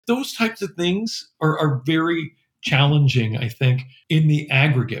Those types of things are very challenging, I think, in the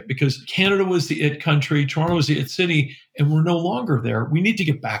aggregate, because Canada was the it country, Toronto was the it city, and we're no longer there. We need to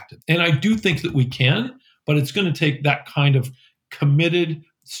get back to it. And I do think that we can, but it's going to take that kind of committed,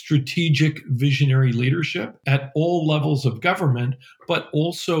 strategic, visionary leadership at all levels of government, but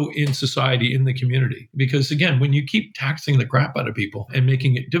also in society, in the community. Because again, when you keep taxing the crap out of people and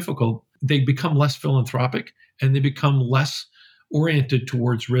making it difficult, they become less philanthropic and they become less oriented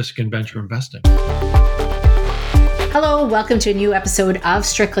towards risk and venture investing. Hello, welcome to a new episode of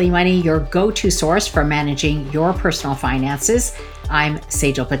Strictly Money, your go-to source for managing your personal finances. I'm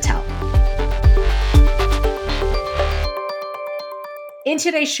Sejal Patel. In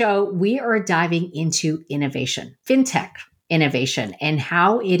today's show, we are diving into innovation, Fintech innovation, and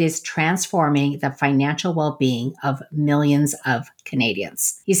how it is transforming the financial well-being of millions of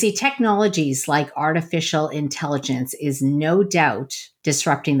Canadians. You see, technologies like artificial intelligence is no doubt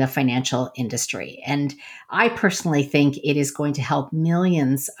disrupting the financial industry. And I personally think it is going to help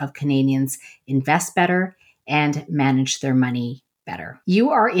millions of Canadians invest better and manage their money better. You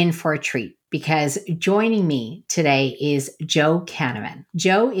are in for a treat, because joining me today is Joe Canavan.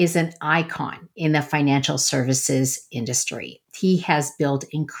 Joe is an icon in the financial services industry. He has built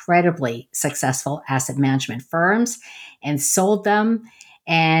incredibly successful asset management firms and sold them,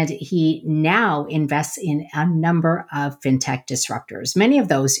 and he now invests in a number of fintech disruptors. Many of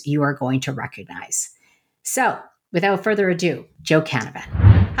those you are going to recognize. So, without further ado, Joe Canavan.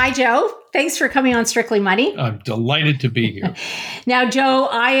 Hi, Joe. Thanks for coming on Strictly Money. I'm delighted to be here. Now, Joe,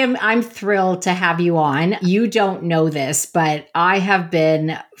 I'm thrilled to have you on. You don't know this, but I have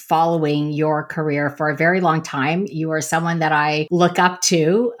been following your career for a very long time. You are someone that I look up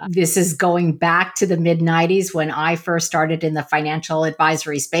to. This is going back to the mid-90s when I first started in the financial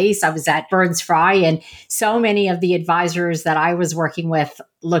advisory space. I was at Burns Fry, and so many of the advisors that I was working with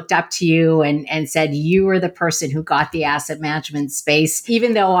looked up to you and said you were the person who got the asset management space.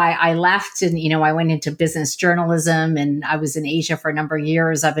 Even though I left and I went into business journalism and I was in Asia for a number of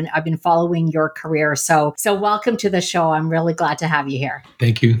years, I've been following your career. So welcome to the show. I'm really glad to have you here.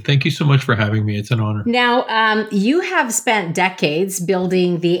 Thank you. Thank you so much for having me. It's an honor. Now, you have spent decades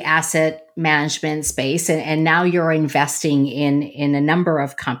building the asset management space, and now you're investing in a number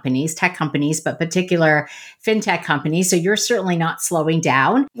of companies, tech companies, but particular fintech companies. So you're certainly not slowing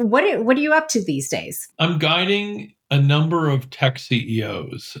down. What are you up to these days? I'm guiding a number of tech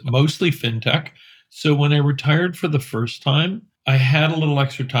CEOs, mostly fintech. So when I retired for the first time, I had a little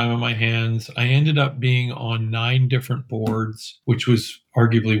extra time on my hands. I ended up being on 9 different boards, which was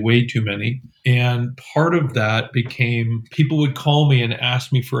arguably way too many. And part of that became people would call me and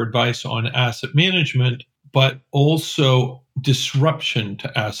ask me for advice on asset management, but also disruption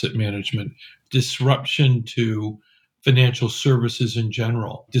to asset management, disruption to financial services in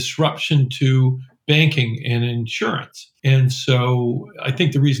general, disruption to banking and insurance. And so I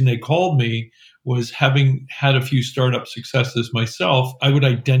think the reason they called me was, having had a few startup successes myself, I would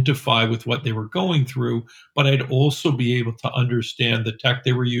identify with what they were going through, but I'd also be able to understand the tech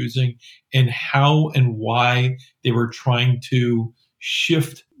they were using and how and why they were trying to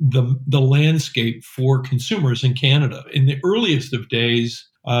shift the landscape for consumers in Canada. In the earliest of days,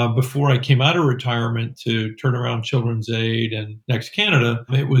 before I came out of retirement to turn around Children's Aid and Next Canada,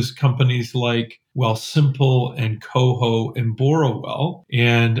 it was companies like Wealthsimple and Coho and Borrowell,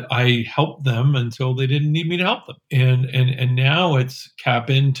 and I helped them until they didn't need me to help them. And now it's Cap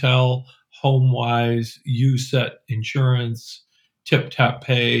Intel, HomeWise, USET Insurance,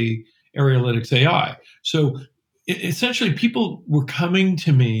 TipTapPay, Arealytics AI. So essentially, people were coming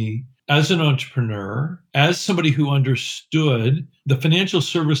to me as an entrepreneur, as somebody who understood the financial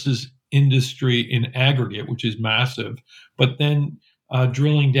services industry in aggregate, which is massive, but then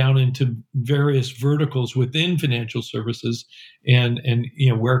drilling down into various verticals within financial services, and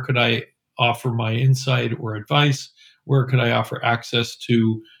where could I offer my insight or advice? Where could I offer access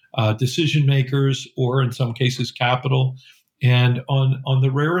to decision makers, or in some cases capital? And on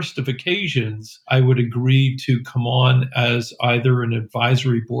the rarest of occasions, I would agree to come on as either an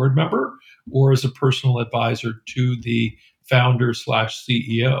advisory board member or as a personal advisor to the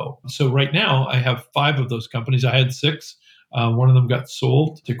founder/CEO. So right now, I have 5 of those companies. I had 6. One of them got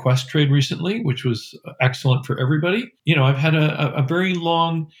sold to Questrade recently, which was excellent for everybody. I've had a very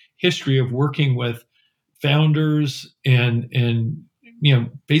long history of working with founders and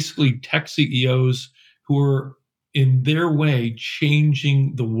basically tech CEOs who are in their way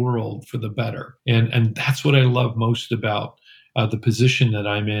changing the world for the better. And that's what I love most about the position that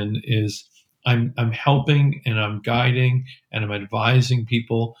I'm in, is I'm helping and I'm guiding and I'm advising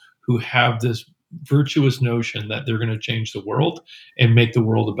people who have this virtuous notion that they're going to change the world and make the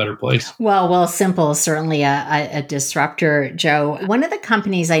world a better place. Well, Simple is certainly a disruptor, Joe. One of the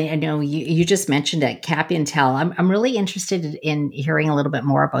companies I know you just mentioned it, Cap Intel. I'm really interested in hearing a little bit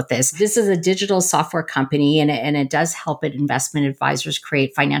more about this. This is a digital software company, and it does help investment advisors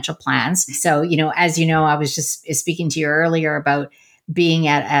create financial plans. So, as you know, I was just speaking to you earlier about being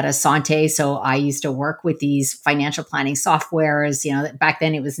at Asante. So I used to work with these financial planning softwares. Back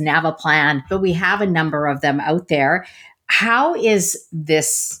then it was Navaplan, but we have a number of them out there. How is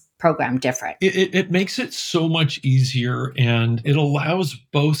this program different? It makes it so much easier, and it allows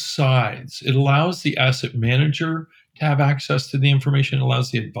both sides. It allows the asset manager to have access to the information, it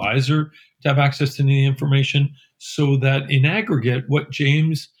allows the advisor to have access to the information, so that in aggregate, what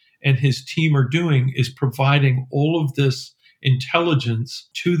James and his team are doing is providing all of this intelligence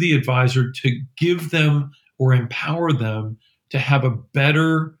to the advisor to give them or empower them to have a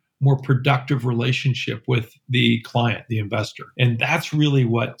better, more productive relationship with the client, the investor. And that's really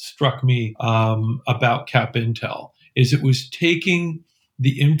what struck me about Cap Intel, is it was taking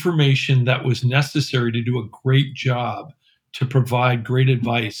the information that was necessary to do a great job to provide great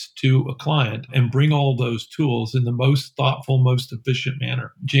advice to a client and bring all those tools in the most thoughtful, most efficient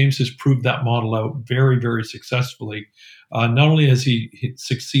manner. James has proved that model out very, very successfully. Not only has he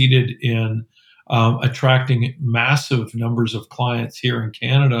succeeded in attracting massive numbers of clients here in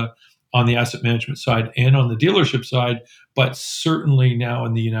Canada on the asset management side and on the dealership side, but certainly now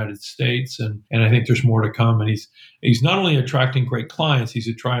in the United States. And I think there's more to come. And he's not only attracting great clients, he's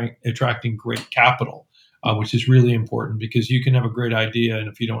attracting great capital, which is really important, because you can have a great idea, and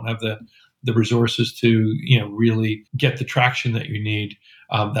if you don't have the resources to really get the traction that you need,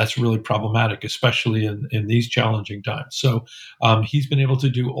 that's really problematic, especially in these challenging times. So he's been able to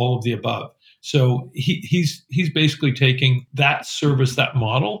do all of the above. So he's basically taking that service, that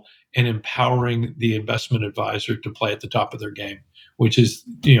model, and empowering the investment advisor to play at the top of their game, which is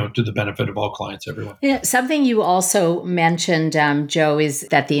to the benefit of all clients, everyone. Yeah, something you also mentioned, Joe, is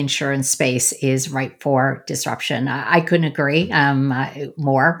that the insurance space is ripe for disruption. I couldn't agree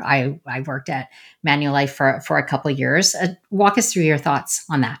more. I worked at Manulife for a couple of years. Walk us through your thoughts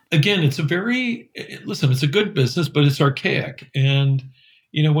on that. Again, it's a good business, but it's archaic. And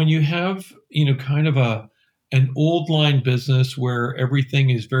when you have kind of an old line business where everything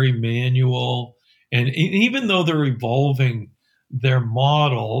is very manual, and even though they're evolving their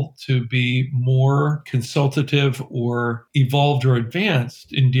model to be more consultative or evolved or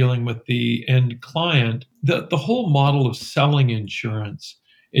advanced in dealing with the end client, the whole model of selling insurance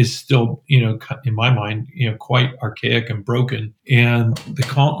is still, in my mind, quite archaic and broken. And the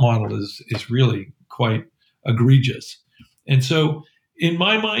comp model is really quite egregious. And so, in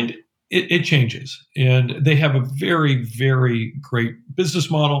my mind, it changes. And they have a very, very great business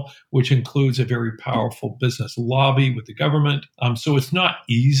model, which includes a very powerful business lobby with the government. So it's not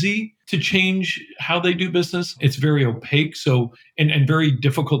easy to change how they do business. It's very opaque, and very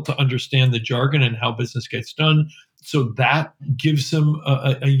difficult to understand the jargon and how business gets done. So that gives them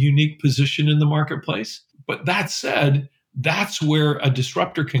a unique position in the marketplace. But that said, that's where a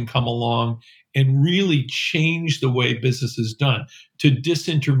disruptor can come along and really change the way business is done, to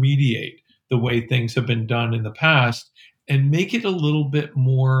disintermediate the way things have been done in the past and make it a little bit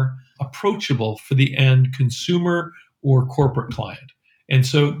more approachable for the end consumer or corporate client. And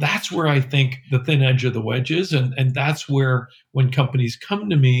so that's where I think the thin edge of the wedge is. And that's where, when companies come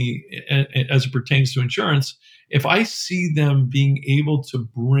to me as it pertains to insurance, if I see them being able to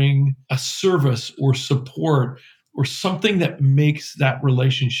bring a service or support or something that makes that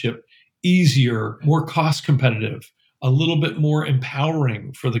relationship easier, more cost competitive, a little bit more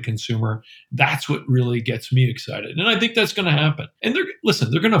empowering for the consumer, that's what really gets me excited. And I think that's going to happen. And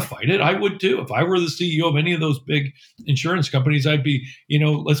they're going to fight it. I would too. If I were the CEO of any of those big insurance companies, I'd be,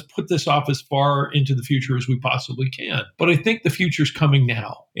 let's put this off as far into the future as we possibly can. But I think the future's coming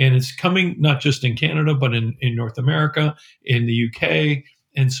now. And it's coming not just in Canada, but in North America, in the UK.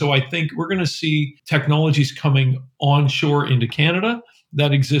 And so I think we're going to see technologies coming onshore into Canada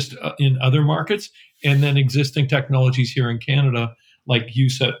that exist in other markets, and then existing technologies here in Canada, like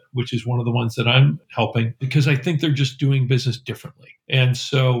USET, which is one of the ones that I'm helping, because I think they're just doing business differently. And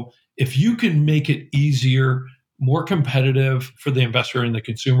so if you can make it easier, more competitive for the investor and the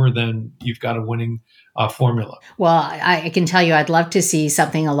consumer, then you've got a winning formula. Well, I can tell you, I'd love to see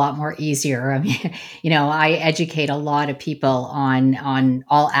something a lot more easier. I mean, I educate a lot of people on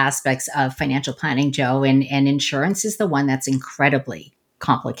all aspects of financial planning, Joe, and insurance is the one that's incredibly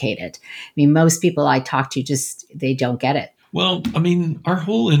complicated. I mean, most people I talk to they don't get it. Well, I mean, our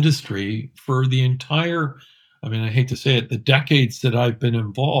whole industry for the entire, I hate to say it, the decades that I've been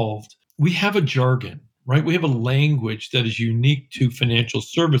involved, we have a jargon, right? We have a language that is unique to financial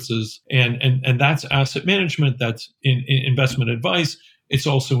services, and that's asset management, that's in investment advice. It's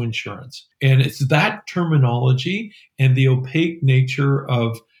also insurance. And it's that terminology and the opaque nature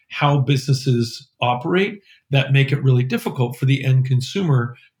of how businesses operate that make it really difficult for the end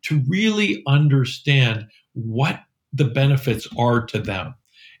consumer to really understand what the benefits are to them.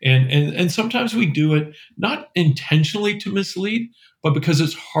 And sometimes we do it not intentionally to mislead, but because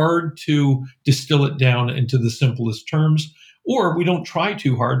it's hard to distill it down into the simplest terms, or we don't try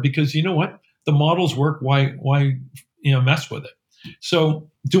too hard because you know what? The models work. Why mess with it?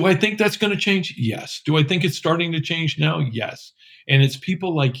 So do I think that's going to change? Yes. Do I think it's starting to change now? Yes. And it's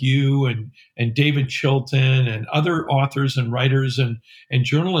people like you and David Chilton and other authors and writers and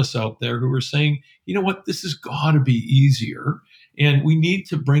journalists out there who are saying, you know what, this has got to be easier. And we need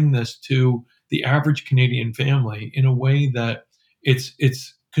to bring this to the average Canadian family in a way that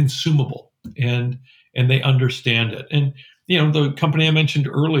it's consumable and they understand it. And the company I mentioned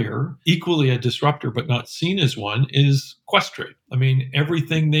earlier, equally a disruptor but not seen as one, is Questrade. I mean,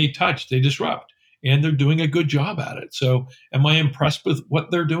 everything they touch, they disrupt, and they're doing a good job at it. So, am I impressed with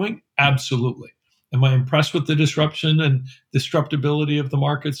what they're doing? Absolutely. Am I impressed with the disruption and disruptability of the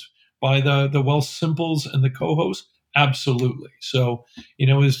markets by the Wealthsimples and the co-hosts? Absolutely. So,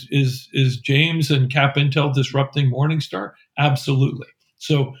 is James and Cap Intel disrupting Morningstar? Absolutely.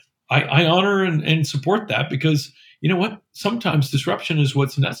 So I honor and support that because you know what? Sometimes disruption is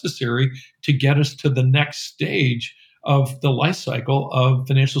what's necessary to get us to the next stage of the life cycle of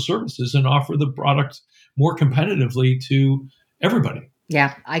financial services and offer the products more competitively to everybody.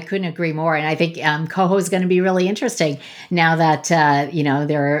 Yeah, I couldn't agree more. And I think Coho is going to be really interesting now that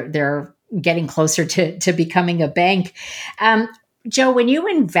they're getting closer to becoming a bank. Joe, when you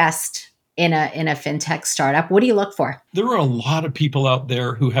invest in a fintech startup, what do you look for? There are a lot of people out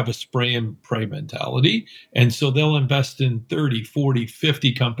there who have a spray and pray mentality. And so they'll invest in 30, 40,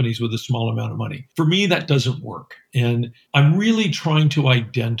 50 companies with a small amount of money. For me, that doesn't work. And I'm really trying to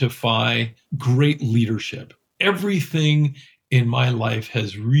identify great leadership. Everything in my life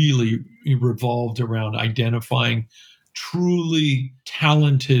has really revolved around identifying truly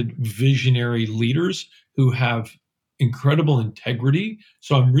talented, visionary leaders who have incredible integrity.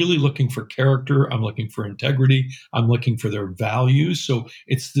 So I'm really looking for character. I'm looking for integrity. I'm looking for their values. So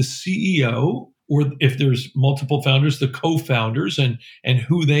it's the CEO, or if there's multiple founders, the co-founders and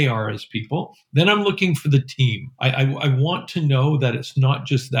who they are as people. Then I'm looking for the team. I want to know that it's not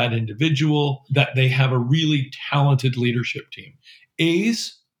just that individual, that they have a really talented leadership team.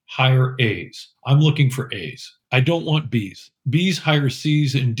 A's hire A's. I'm looking for A's. I don't want B's. B's hire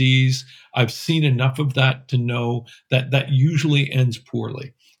C's and D's. I've seen enough of that to know that that usually ends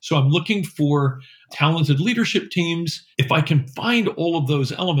poorly. So I'm looking for talented leadership teams. If I can find all of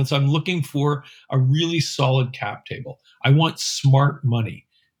those elements, I'm looking for a really solid cap table. I want smart money.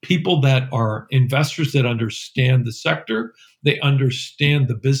 People that are investors that understand the sector, they understand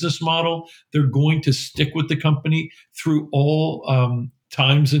the business model. They're going to stick with the company through all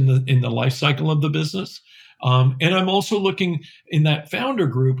times in the life cycle of the business. And I'm also looking in that founder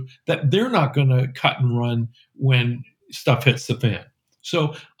group that they're not going to cut and run when stuff hits the fan.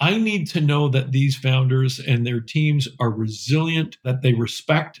 So I need to know that these founders and their teams are resilient, that they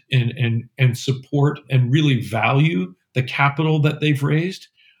respect and support and really value the capital that they've raised.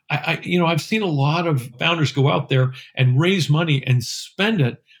 I've seen a lot of founders go out there and raise money and spend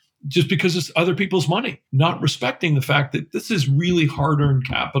it just because it's other people's money, not respecting the fact that this is really hard-earned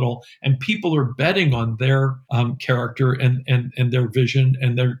capital and people are betting on their character and their vision,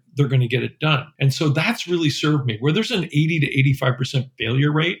 and they're going to get it done. And so that's really served me. Where there's an 80 to 85%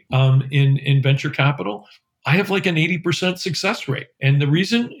 failure rate in venture capital, I have like an 80% success rate. And the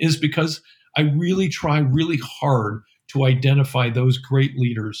reason is because I really try really hard to identify those great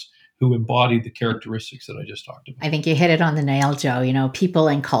leaders who embody the characteristics that I just talked about. I think you hit it on the nail, Joe. People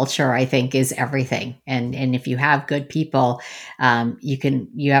and culture, I think, is everything. And if you have good people,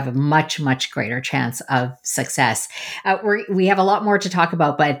 you have a much, much greater chance of success. We have a lot more to talk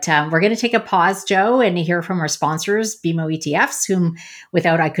about, but we're going to take a pause, Joe, and hear from our sponsors, BMO ETFs, whom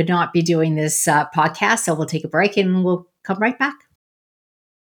without I could not be doing this podcast. So we'll take a break and we'll come right back.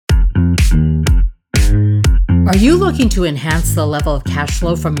 Are you looking to enhance the level of cash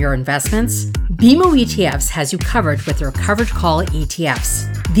flow from your investments? BMO ETFs has you covered with their covered call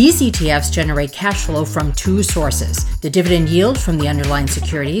ETFs. These ETFs generate cash flow from two sources: the dividend yield from the underlying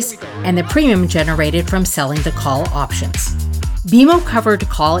securities and the premium generated from selling the call options. BMO covered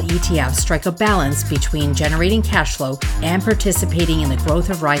call ETFs strike a balance between generating cash flow and participating in the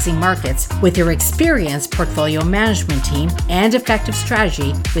growth of rising markets with their experienced portfolio management team and effective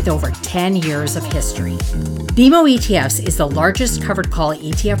strategy with over 10 years of history. BMO ETFs is the largest covered call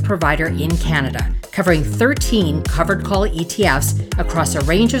ETF provider in Canada, covering 13 covered call ETFs across a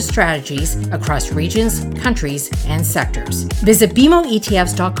range of strategies across regions, countries, and sectors. Visit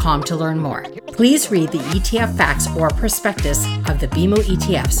BMOETFs.com to learn more. Please read the ETF facts or prospectus of the BMO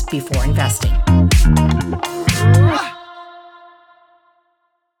ETFs before investing.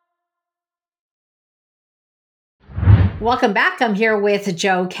 Welcome back. I'm here with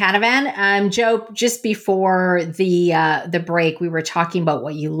Joe Canavan. Joe, just before the break, we were talking about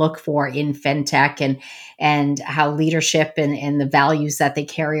what you look for in fintech and how leadership and the values that they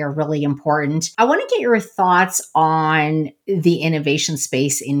carry are really important. I want to get your thoughts on the innovation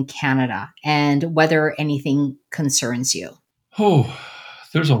space in Canada and whether anything concerns you. Oh,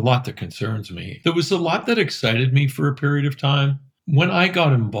 there's a lot that concerns me. There was a lot that excited me for a period of time. When I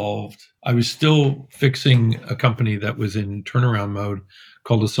got involved, I was still fixing a company that was in turnaround mode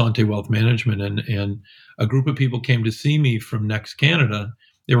called Asante Wealth Management. And a group of people came to see me from Next Canada.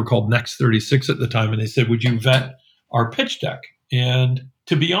 They were called Next 36 at the time. And they said, would you vet our pitch deck? And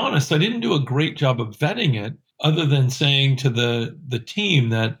to be honest, I didn't do a great job of vetting it other than saying to the team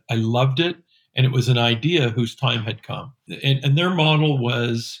that I loved it and it was an idea whose time had come. And their model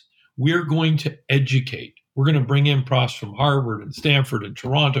was, we're going to educate. We're going to bring in profs from Harvard and Stanford and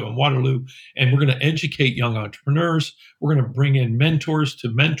Toronto and Waterloo, and we're going to educate young entrepreneurs. We're going to bring in mentors to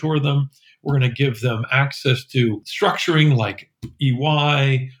mentor them. We're going to give them access to structuring like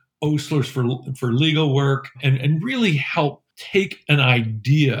EY, Osler's for legal work, and really help take an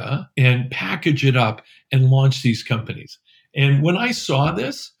idea and package it up and launch these companies. And when I saw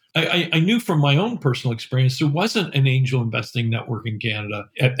this, I knew from my own personal experience, there wasn't an angel investing network in Canada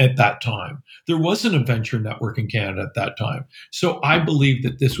at that time. There wasn't a venture network in Canada at that time. So I believed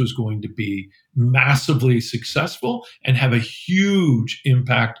that this was going to be massively successful and have a huge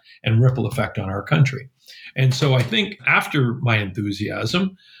impact and ripple effect on our country. And so I think after my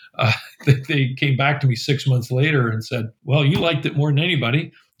enthusiasm, they came back to me 6 months later and said, well, you liked it more than anybody.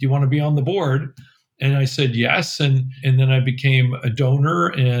 Do you want to be on the board? And I said yes. And then I became a donor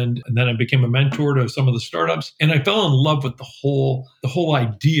and then I became a mentor to some of the startups. And I fell in love with the whole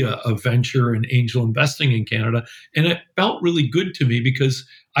idea of venture and angel investing in Canada. And it felt really good to me because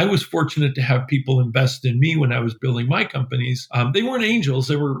I was fortunate to have people invest in me when I was building my companies. They weren't angels,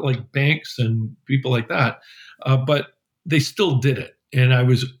 they were like banks and people like that. But they still did it. And I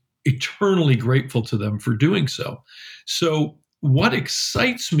was eternally grateful to them for doing so. So what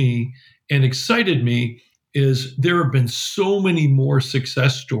excites me and excited me is there have been so many more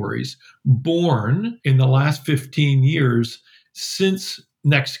success stories born in the last 15 years since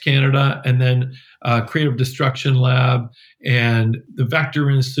Next Canada and then Creative Destruction Lab and the Vector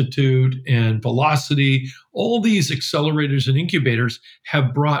Institute and Velocity. All these accelerators and incubators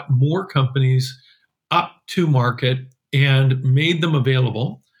have brought more companies up to market and made them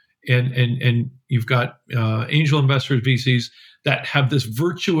available. And you've got angel investors, VCs that have this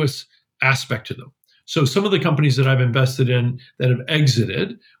virtuous aspect to them. So some of the companies that I've invested in that have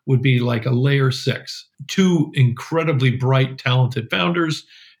exited would be like a layer 6, 2 incredibly bright, talented founders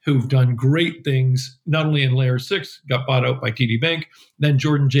who've done great things, not only in layer 6, got bought out by TD Bank. Then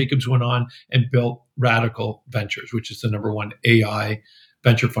Jordan Jacobs went on and built Radical Ventures, which is the number 1 AI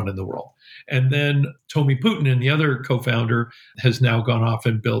venture fund in the world. And then Tomi Putin, and the other co-founder, has now gone off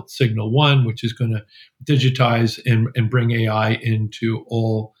and built Signal One, which is going to digitize and bring AI into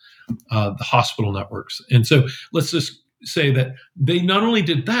all the hospital networks. And so let's just say that they not only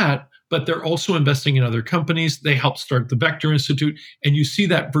did that, but they're also investing in other companies. They helped start the Vector Institute, and you see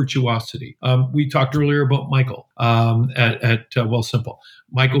that virtuosity. We talked earlier about Michael at Wealthsimple.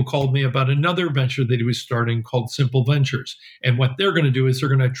 Michael called me about another venture that he was starting called Simple Ventures. And what they're going to do is they're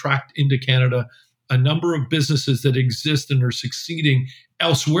going to attract into Canada a number of businesses that exist and are succeeding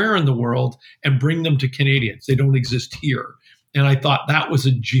elsewhere in the world and bring them to Canadians. They don't exist here. And I thought that was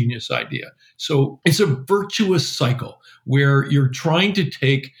a genius idea. So it's a virtuous cycle where you're trying to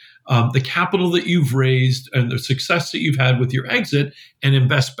take the capital that you've raised and the success that you've had with your exit and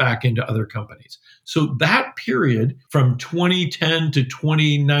invest back into other companies. So that period from 2010 to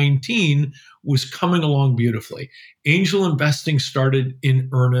 2019 was coming along beautifully. Angel investing started in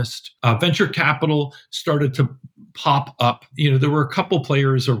earnest. Venture capital started to pop up. There were a couple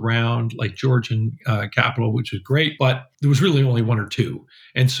players around like Georgian Capital, which was great, but there was really only 1 or 2.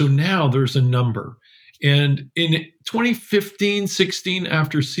 And so now there's a number. And in 2015, 16,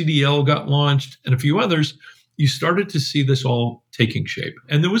 after CDL got launched and a few others, you started to see this all taking shape.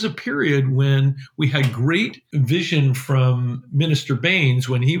 And there was a period when we had great vision from Minister Baines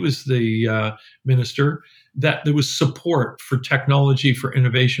when he was the minister, that there was support for technology, for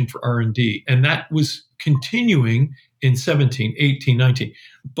innovation, for R&D. And that was continuing in 17, 18, 19.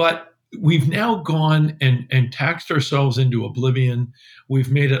 But we've now gone and taxed ourselves into oblivion.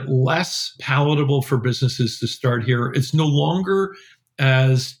 We've made it less palatable for businesses to start here. It's no longer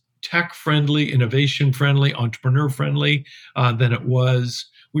as tech friendly, innovation friendly, entrepreneur friendly than it was.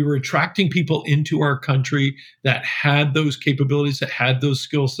 We were attracting people into our country that had those capabilities, that had those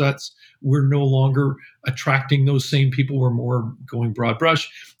skill sets. We're no longer attracting those same people. We're more going broad brush.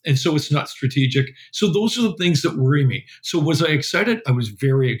 And so it's not strategic. So those are the things that worry me. So was I excited? I was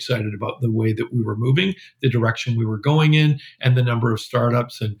very excited about the way that we were moving, the direction we were going in, and the number of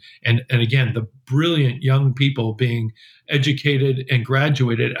startups. And again, the brilliant young people being educated and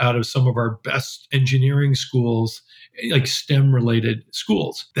graduated out of some of our best engineering schools, like STEM related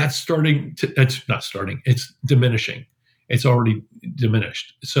schools. That's not starting, it's diminishing. It's already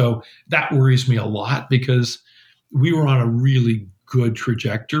diminished. So that worries me a lot because we were on a really good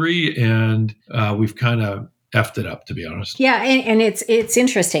trajectory and we've kind of effed it up, to be honest. Yeah, and it's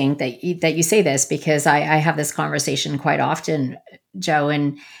interesting that you say this because I have this conversation quite often, Joe,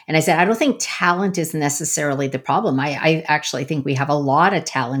 and I said I don't think talent is necessarily the problem. I actually think we have a lot of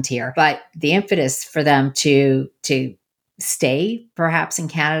talent here, but the impetus for them to stay perhaps in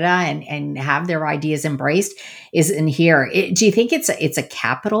Canada and have their ideas embraced is in here. Do you think it's a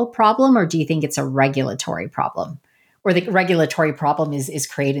capital problem, or do you think it's a regulatory problem, or the regulatory problem is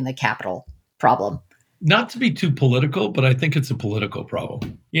creating the capital problem? Not to be too political, but I think it's a political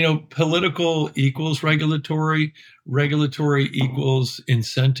problem. Political equals regulatory, regulatory equals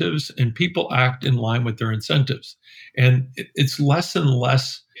incentives, and people act in line with their incentives. And it's less and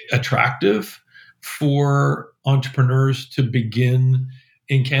less attractive for entrepreneurs to begin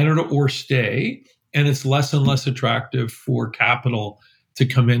in Canada or stay. And it's less and less attractive for capital to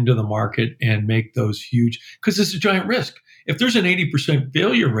come into the market and make those huge, because it's a giant risk. If there's an 80%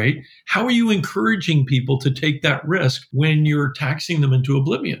 failure rate, how are you encouraging people to take that risk when you're taxing them into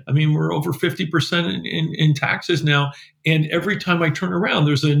oblivion? I mean, we're over 50% in taxes now. And every time I turn around,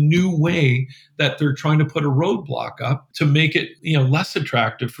 there's a new way that they're trying to put a roadblock up to make it, less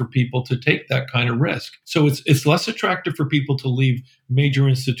attractive for people to take that kind of risk. So it's less attractive for people to leave major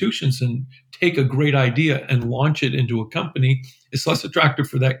institutions and take a great idea and launch it into a company. It's less attractive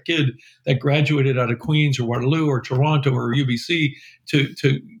for that kid that graduated out of Queens or Waterloo or Toronto or UBC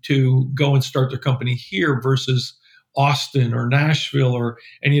to go and start their company here versus Austin or Nashville or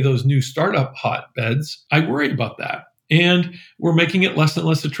any of those new startup hotbeds. I worry about that. And we're making it less and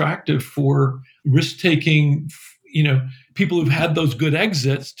less attractive for risk-taking, people who've had those good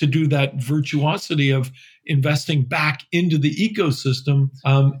exits to do that virtuosity of investing back into the ecosystem.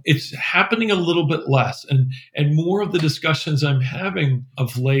 It's happening a little bit less. And more of the discussions I'm having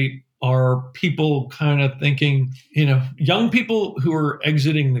of late are people kind of thinking, young people who are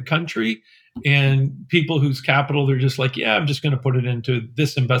exiting the country and people whose capital, they're just like, yeah, I'm just going to put it into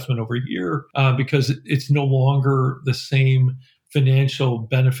this investment over here because it's no longer the same financial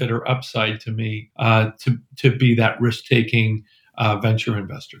benefit or upside to me to be that risk-taking venture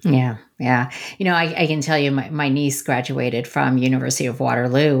investor. Yeah. I can tell you, my niece graduated from University of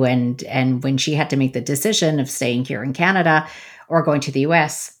Waterloo, and when she had to make the decision of staying here in Canada or going to the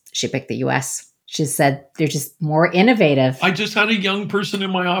U.S., she picked the U.S. She said they're just more innovative. I just had a young person in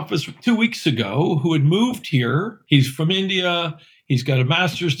my office 2 weeks ago who had moved here. He's from India. He's got a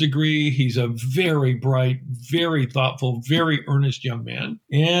master's degree. He's a very bright, very thoughtful, very earnest young man.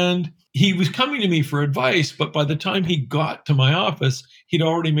 And he was coming to me for advice, but by the time he got to my office, he'd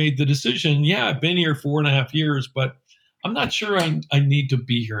already made the decision. Yeah, I've been here 4.5 years, but I'm not sure I need to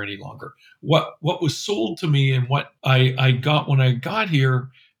be here any longer. What was sold to me and what I got when I got here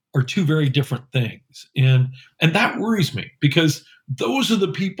are two very different things. And that worries me because those are the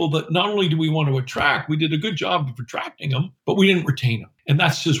people that not only do we want to attract, we did a good job of attracting them, but we didn't retain them. And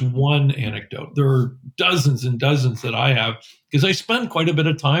that's just one anecdote. There are dozens and dozens that I have because I spend quite a bit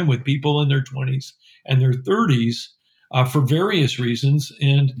of time with people in their 20s and their 30s for various reasons.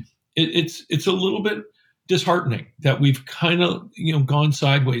 And it's a little bit disheartening that we've kind of gone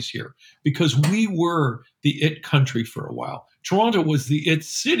sideways here because we were the it country for a while. Toronto was the it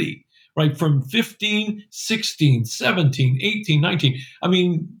city, right? From 15, 16, 17, 18, 19. I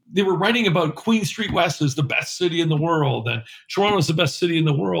mean, they were writing about Queen Street West as the best city in the world, and Toronto's the best city in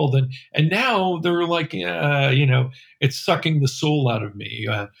the world, and now they're like, it's sucking the soul out of me.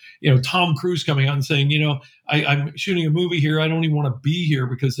 Tom Cruise coming out and saying, I'm shooting a movie here. I don't even want to be here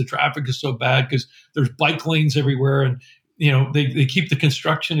because the traffic is so bad because there's bike lanes everywhere, and they keep the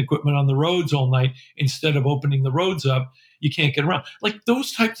construction equipment on the roads all night instead of opening the roads up. You can't get around. Like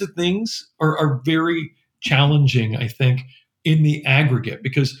those types of things are very challenging, I think, in the aggregate,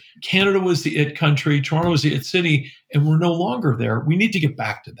 because Canada was the it country, Toronto was the it city, and we're no longer there. We need to get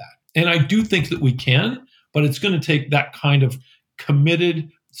back to that. And I do think that we can, but it's going to take that kind of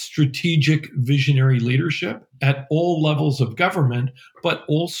committed, strategic, visionary leadership at all levels of government, but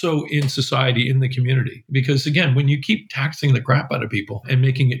also in society, in the community. Because again, when you keep taxing the crap out of people and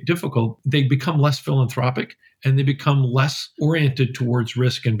making it difficult, they become less philanthropic and they become less oriented towards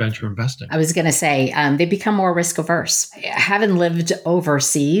risk and venture investing. I was going to say, they become more risk averse. Having lived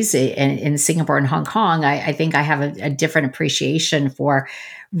overseas in Singapore and Hong Kong, I think I have a different appreciation for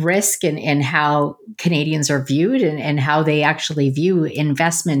risk and how Canadians are viewed and how they actually view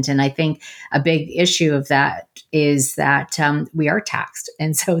investment. And I think a big issue of that is that we are taxed.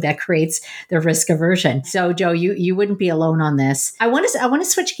 And so that creates the risk aversion. So Joe, you wouldn't be alone on this. I want to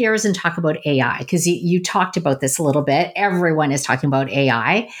switch gears and talk about AI, because you talked about this a little bit. Everyone is talking about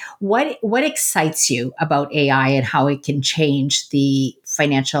AI. What excites you about AI and how it can change the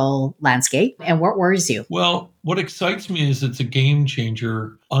financial landscape, and what worries you? Well, what excites me is it's a game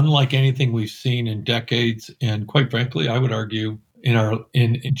changer, unlike anything we've seen in decades, and quite frankly, I would argue in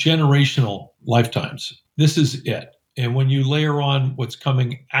generational lifetimes. This is it. And when you layer on what's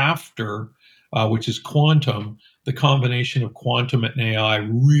coming after, which is quantum, the combination of quantum and AI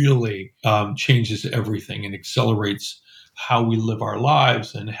really changes everything and accelerates how we live our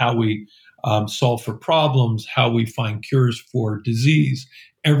lives and how we solve for problems, how we find cures for disease.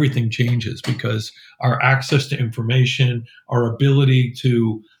 Everything changes because our access to information, our ability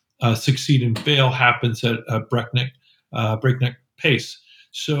to succeed and fail happens at a breakneck pace.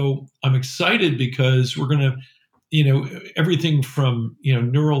 So I'm excited because we're going to, everything from,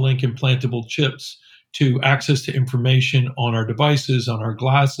 Neuralink implantable chips to access to information on our devices, on our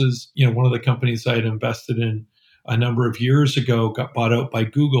glasses. One of the companies I had invested in a number of years ago got bought out by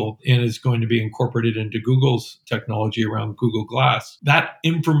Google and is going to be incorporated into Google's technology around Google Glass. That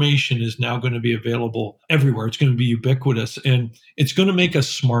information is now going to be available everywhere. It's going to be ubiquitous, and it's going to make us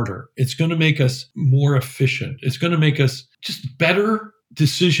smarter. It's going to make us more efficient. It's going to make us just better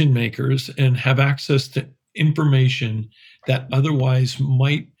decision makers and have access to information that otherwise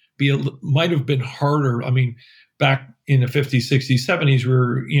might have been harder. I mean, back in the 50s, 60s, 70s, we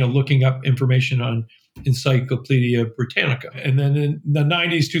were looking up information on Encyclopedia Britannica. And then in the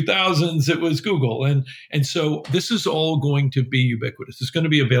 90s, 2000s, it was Google. And so this is all going to be ubiquitous. It's going to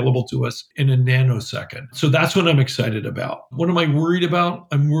be available to us in a nanosecond. So that's what I'm excited about. What am I worried about?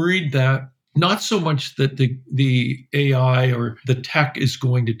 I'm worried that not so much that the AI or the tech is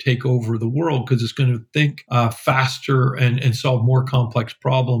going to take over the world, because it's going to think faster and solve more complex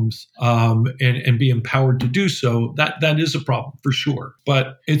problems and be empowered to do so. That is a problem for sure.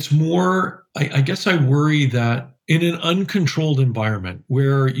 But it's more, I guess I worry that in an uncontrolled environment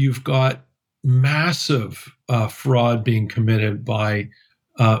where you've got massive fraud being committed by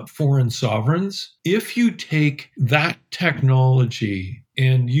foreign sovereigns, if you take that technology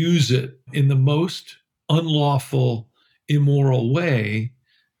and use it in the most unlawful, immoral way,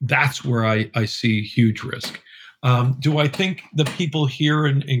 that's where I see huge risk. Do I think the people here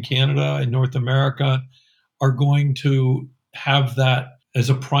in Canada and North America are going to have that as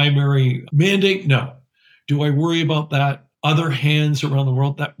a primary mandate? No. Do I worry about that? Other hands around the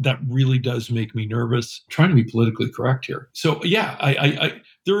world, that really does make me nervous. I'm trying to be politically correct here. So yeah, and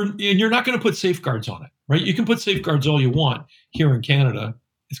you're not going to put safeguards on it, right? You can put safeguards all you want here in Canada.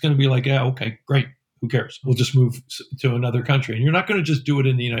 It's going to be like, yeah, okay, great. Who cares? We'll just move to another country. And you're not going to just do it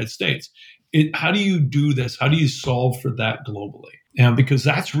in the United States. How do you do this? How do you solve for that globally? And because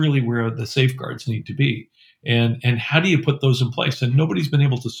that's really where the safeguards need to be. And how do you put those in place? And nobody's been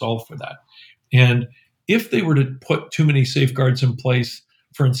able to solve for that. And if they were to put too many safeguards in place,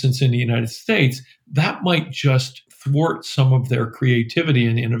 for instance, in the United States, that might just thwart some of their creativity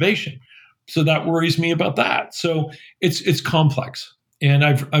and innovation. So that worries me about that. So it's complex. And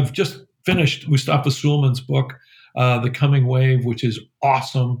I've just finished Mustafa Sulman's book, The Coming Wave, which is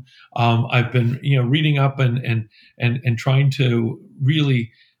awesome. I've been reading up and trying to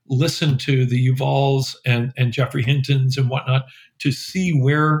really listen to the Yuvals and Jeffrey Hintons and whatnot to see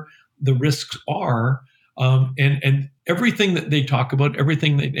where the risks are. And everything that they talk about,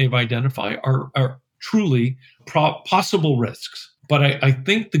 everything that they've identified are truly possible risks. But I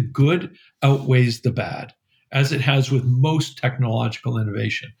think the good outweighs the bad, as it has with most technological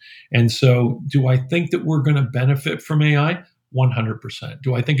innovation. And so, do I think that we're going to benefit from AI? 100%.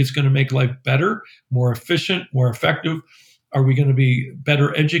 Do I think it's going to make life better, more efficient, more effective? Are we going to be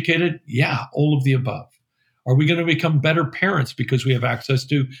better educated? Yeah, all of the above. Are we going to become better parents because we have access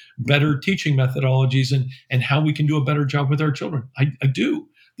to better teaching methodologies and how we can do a better job with our children? I do.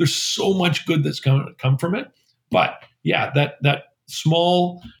 There's so much good that's going to come from it. But yeah, that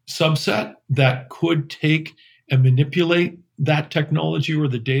small subset that could take and manipulate that technology or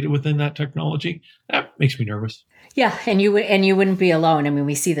the data within that technology, that makes me nervous. Yeah, and you wouldn't be alone. I mean,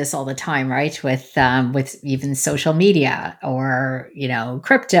 we see this all the time, right? With even social media or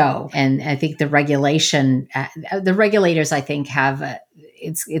crypto, and I think the regulators, I think, have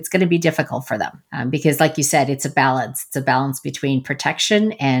it's going to be difficult for them because, like you said, it's a balance. It's a balance between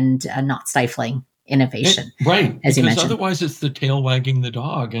protection and not stifling innovation, Right, as you because mentioned. otherwise it's the tail wagging the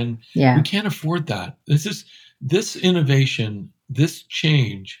dog, and we Yeah. can't afford that. This innovation, this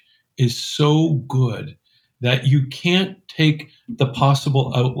change is so good that you can't take the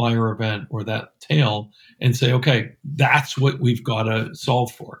possible outlier event or that tail and say, okay, that's what we've got to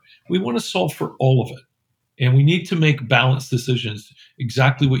solve for. We want to solve for all of it. And we need to make balanced decisions,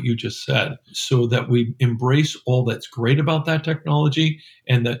 exactly what you just said, so that we embrace all that's great about that technology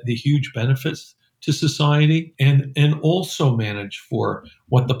and the huge benefits to society, and also manage for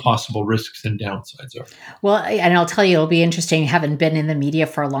what the possible risks and downsides are. Well, and I'll tell you, it'll be interesting having been in the media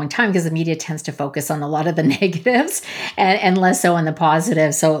for a long time because the media tends to focus on a lot of the negatives and less so on the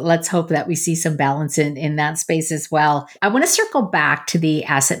positives. So let's hope that we see some balance in that space as well. I want to circle back to the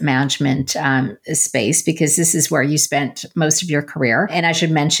asset management space because this is where you spent most of your career. And I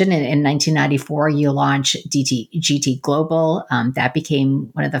should mention in 1994, you launched GT Global. That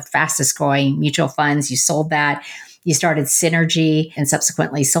became one of the fastest growing mutual funds. You sold that. You started Synergy and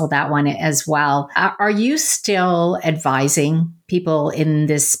subsequently sold that one as well. Are you still advising people in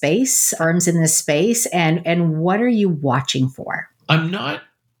this space, firms in this space? And what are you watching for? I'm not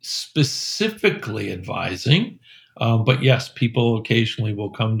specifically advising, but yes, people occasionally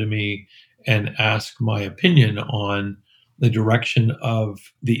will come to me and ask my opinion on the direction of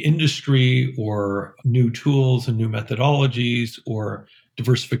the industry or new tools and new methodologies or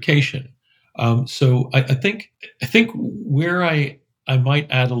diversification. So I think where I might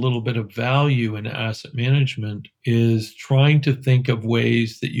add a little bit of value in asset management is trying to think of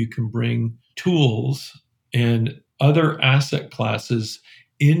ways that you can bring tools and other asset classes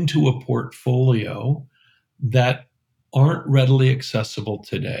into a portfolio that aren't readily accessible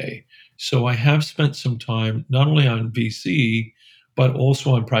today. So I have spent some time not only on VC, but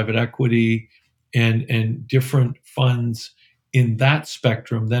also on private equity and different funds in that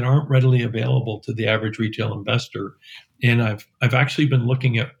spectrum that aren't readily available to the average retail investor. And I've actually been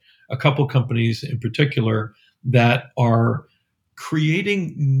looking at a couple companies in particular that are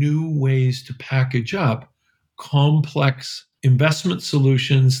creating new ways to package up complex investment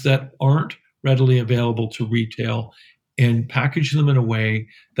solutions that aren't readily available to retail and package them in a way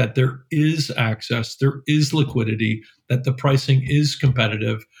that there is access, there is liquidity, that the pricing is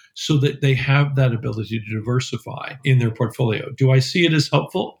competitive so that they have that ability to diversify in their portfolio. Do I see it as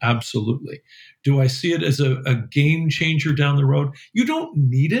helpful? Absolutely. Do I see it as a game changer down the road? You don't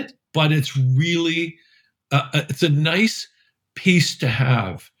need it, but it's a nice piece to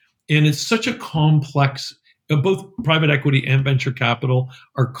have. And it's such a complex, both private equity and venture capital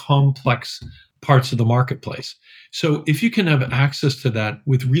are complex parts of the marketplace. So if you can have access to that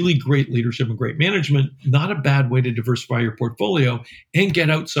with really great leadership and great management, not a bad way to diversify your portfolio and get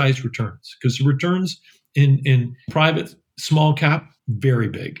outsized returns. Because the returns in private small cap, very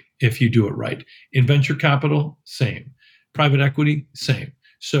big if you do it right. In venture capital, same. Private equity, same.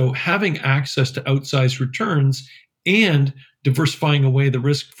 So having access to outsized returns and diversifying away the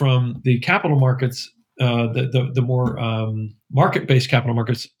risk from the capital markets, the more market-based capital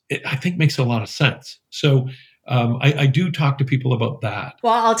markets, I think makes a lot of sense. So I do talk to people about that.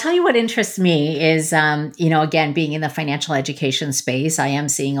 Well, I'll tell you what interests me is, again, being in the financial education space, I am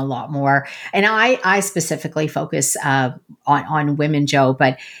seeing a lot more, and I specifically focus on women, Joe,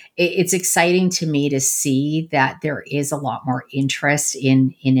 but it's exciting to me to see that there is a lot more interest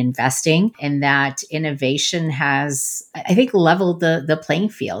in investing, and that innovation has, I think, leveled the playing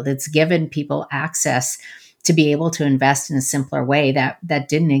field. It's given people access to be able to invest in a simpler way that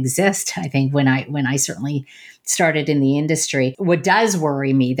didn't exist, I think, when I certainly started in the industry. What does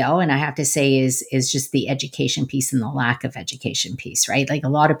worry me, though, and I have to say, is just the education piece and the lack of education piece, right? Like, a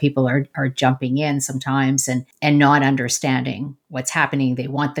lot of people are jumping in sometimes and not understanding what's happening. They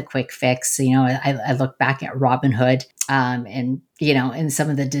want the quick fix. I look back at Robinhood, and some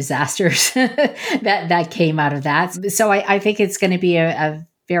of the disasters that came out of that. So I think it's going to be a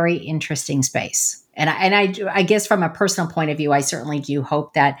very interesting space. And I guess from a personal point of view, I certainly do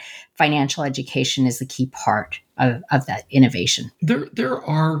hope that financial education is the key part of that innovation. There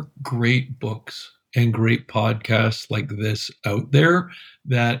are great books and great podcasts like this out there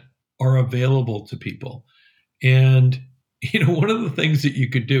that are available to people. And one of the things that you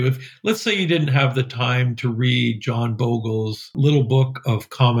could do, if let's say you didn't have the time to read John Bogle's little book of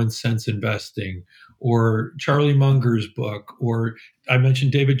common sense investing, or Charlie Munger's book, or I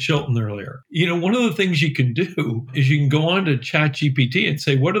mentioned David Chilton earlier. One of the things you can do is you can go on to ChatGPT and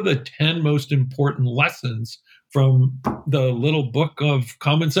say, what are the 10 most important lessons from the little book of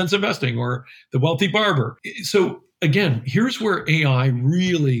common sense investing or The Wealthy Barber? So again, here's where AI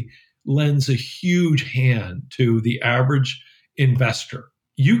really lends a huge hand to the average investor.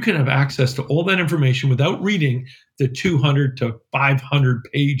 You can have access to all that information without reading the 200 to 500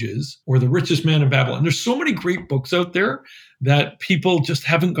 pages or The Richest Man in Babylon. There's so many great books out there that people just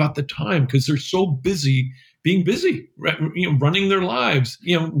haven't got the time because they're so busy being busy, running their lives,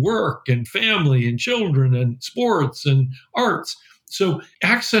 work and family and children and sports and arts. So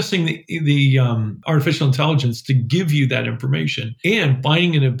accessing the artificial intelligence to give you that information and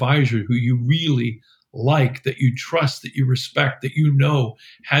finding an advisor who you really like, that you trust, that you respect, that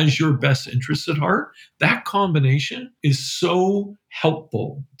has your best interests at heart, that combination is so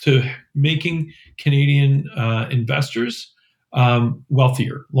helpful to making Canadian investors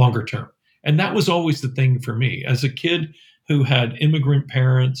wealthier longer term. And that was always the thing for me. As a kid who had immigrant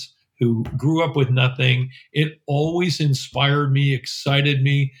parents, who grew up with nothing, it always inspired me, excited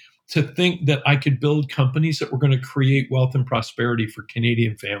me to think that I could build companies that were going to create wealth and prosperity for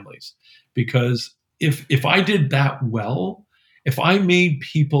Canadian families. Because if I did that well, if I made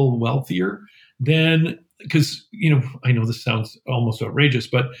people wealthier, then, because, I know this sounds almost outrageous,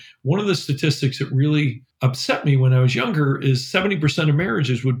 but one of the statistics that really upset me when I was younger is 70% of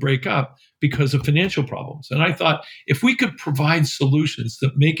marriages would break up because of financial problems. And I thought, if we could provide solutions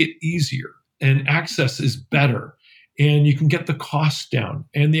that make it easier and access is better, and you can get the costs down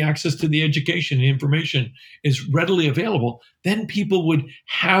and the access to the education and information is readily available, then people would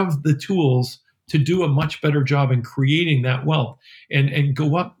have the tools to do a much better job in creating that wealth and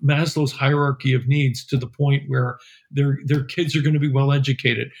go up Maslow's hierarchy of needs to the point where their kids are going to be well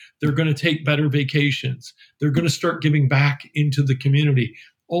educated. They're going to take better vacations. They're going to start giving back into the community,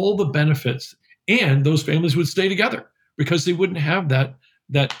 all the benefits, and those families would stay together because they wouldn't have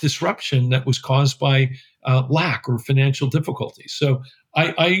that disruption that was caused by lack or financial difficulties. So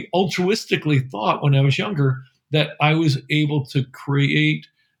I altruistically thought when I was younger that I was able to create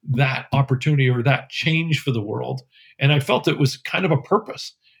that opportunity or that change for the world. And I felt it was kind of a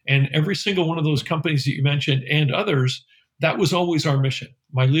purpose. And every single one of those companies that you mentioned and others, that was always our mission.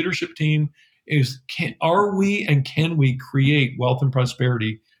 My leadership team is, can we create wealth and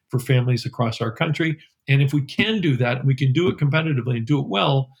prosperity for families across our country? And if we can do that, and we can do it competitively and do it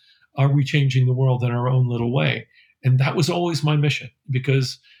well, are we changing the world in our own little way? And that was always my mission,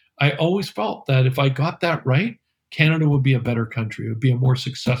 because I always felt that if I got that right, Canada would be a better country. It would be a more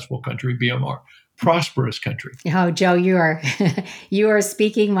successful country. It would be a more prosperous country. Oh, Joe, you are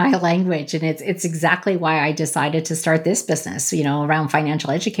speaking my language, and it's exactly why I decided to start this business, around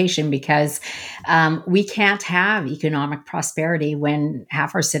financial education, because we can't have economic prosperity when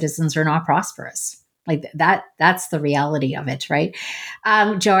half our citizens are not prosperous. Like that's the reality of it, right?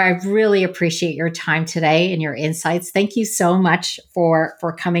 Joe, I really appreciate your time today and your insights. Thank you so much for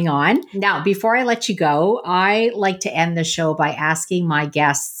coming on. Now, before I let you go, I like to end the show by asking my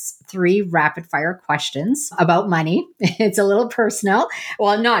guests 3 rapid fire questions about money. It's a little personal.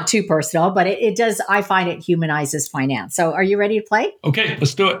 Well, not too personal, but it does, I find it humanizes finance. So are you ready to play? Okay,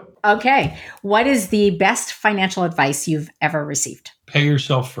 let's do it. Okay. What is the best financial advice you've ever received? Pay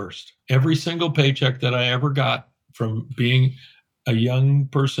yourself first. Every single paycheck that I ever got, from being a young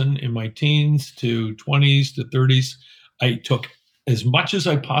person in my teens to 20s to 30s, I took as much as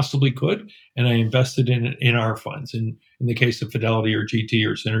I possibly could, and I invested in our funds. In the case of Fidelity or GT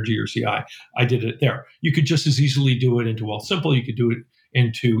or Synergy or CI, I did it there. You could just as easily do it into Wealthsimple. You could do it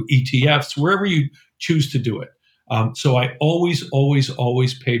into ETFs, wherever you choose to do it. So I always, always,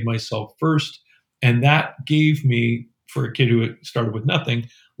 always paid myself first. And that gave me, for a kid who started with nothing,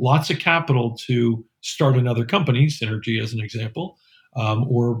 lots of capital to start another company, Synergy as an example,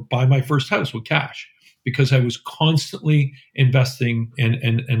 or buy my first house with cash, because I was constantly investing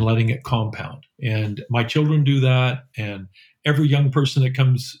and letting it compound. And my children do that. And every young person that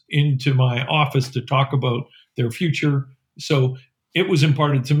comes into my office to talk about their future. So it was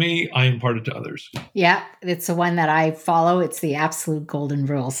imparted to me, I imparted to others. Yeah, it's the one that I follow. It's the absolute golden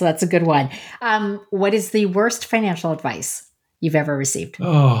rule. So that's a good one. What is the worst financial advice you've ever received?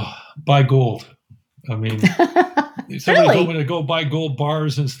 Oh, buy gold. I mean, somebody told me Really? to go buy gold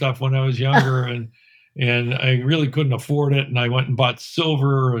bars and stuff when I was younger, and I really couldn't afford it. And I went and bought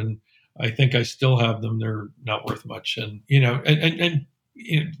silver, and I think I still have them. They're not worth much, and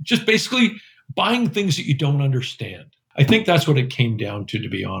just basically buying things that you don't understand. I think that's what it came down to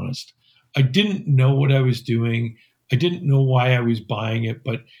be honest. I didn't know what I was doing. I didn't know why I was buying it,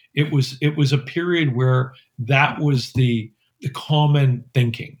 but it was a period where that was the common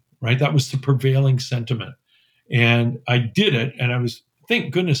thinking, right? That was the prevailing sentiment. And I did it. And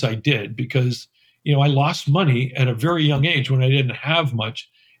thank goodness I did, because, I lost money at a very young age when I didn't have much.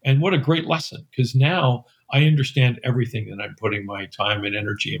 And what a great lesson, because now I understand everything that I'm putting my time and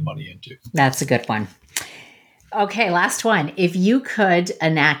energy and money into. That's a good one. Okay, last one. If you could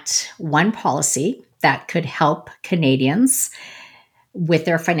enact one policy that could help Canadians with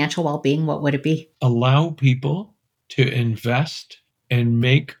their financial well being, what would it be? Allow people to invest and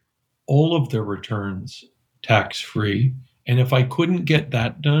make all of their returns tax free. And if I couldn't get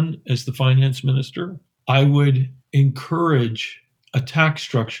that done as the finance minister, I would encourage a tax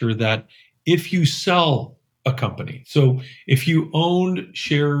structure that if you sell a company, so if you owned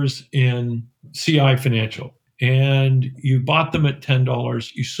shares in CI Financial and you bought them at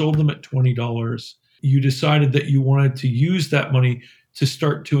 $10, you sold them at $20, you decided that you wanted to use that money to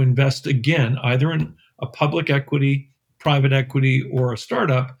start to invest again, either in a public equity, private equity, or a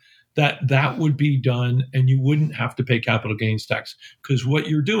startup, that would be done and you wouldn't have to pay capital gains tax, because what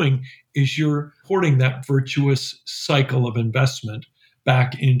you're doing is you're porting that virtuous cycle of investment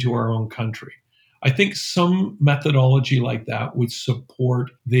back into our own country. I think some methodology like that would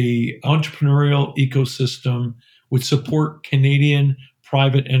support the entrepreneurial ecosystem, would support Canadian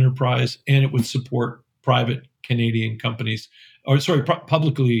private enterprise, and it would support private Canadian companies,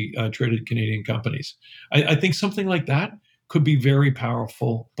 publicly traded Canadian companies. I think something like that could be very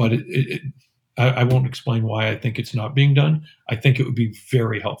powerful, but I won't explain why I think it's not being done. I think it would be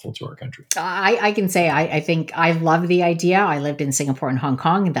very helpful to our country. I can say I think I love the idea. I lived in Singapore and Hong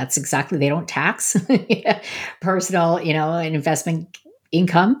Kong, and that's exactly, they don't tax personal, and investment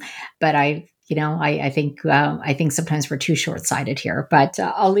income. But I think sometimes we're too short-sighted here, but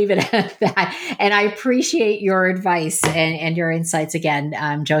I'll leave it at that. And I appreciate your advice and your insights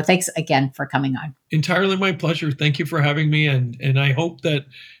again. Joe, thanks again for coming on. Entirely my pleasure. Thank you for having me. And I hope that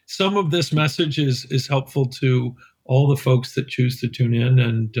some of this message is helpful to all the folks that choose to tune in.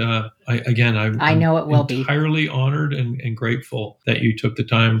 And I know it will be entirely honored and grateful that you took the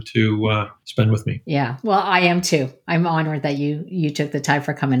time to spend with me. Yeah, well, I am too. I'm honored that you took the time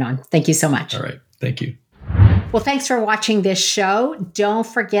for coming on. Thank you so much. All right. Thank you. Well, thanks for watching this show. Don't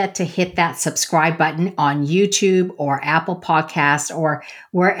forget to hit that subscribe button on YouTube or Apple Podcasts or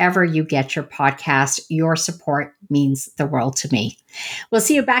wherever you get your podcast. Your support means the world to me. We'll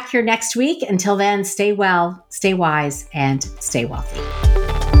see you back here next week. Until then, stay well, stay wise, and stay wealthy.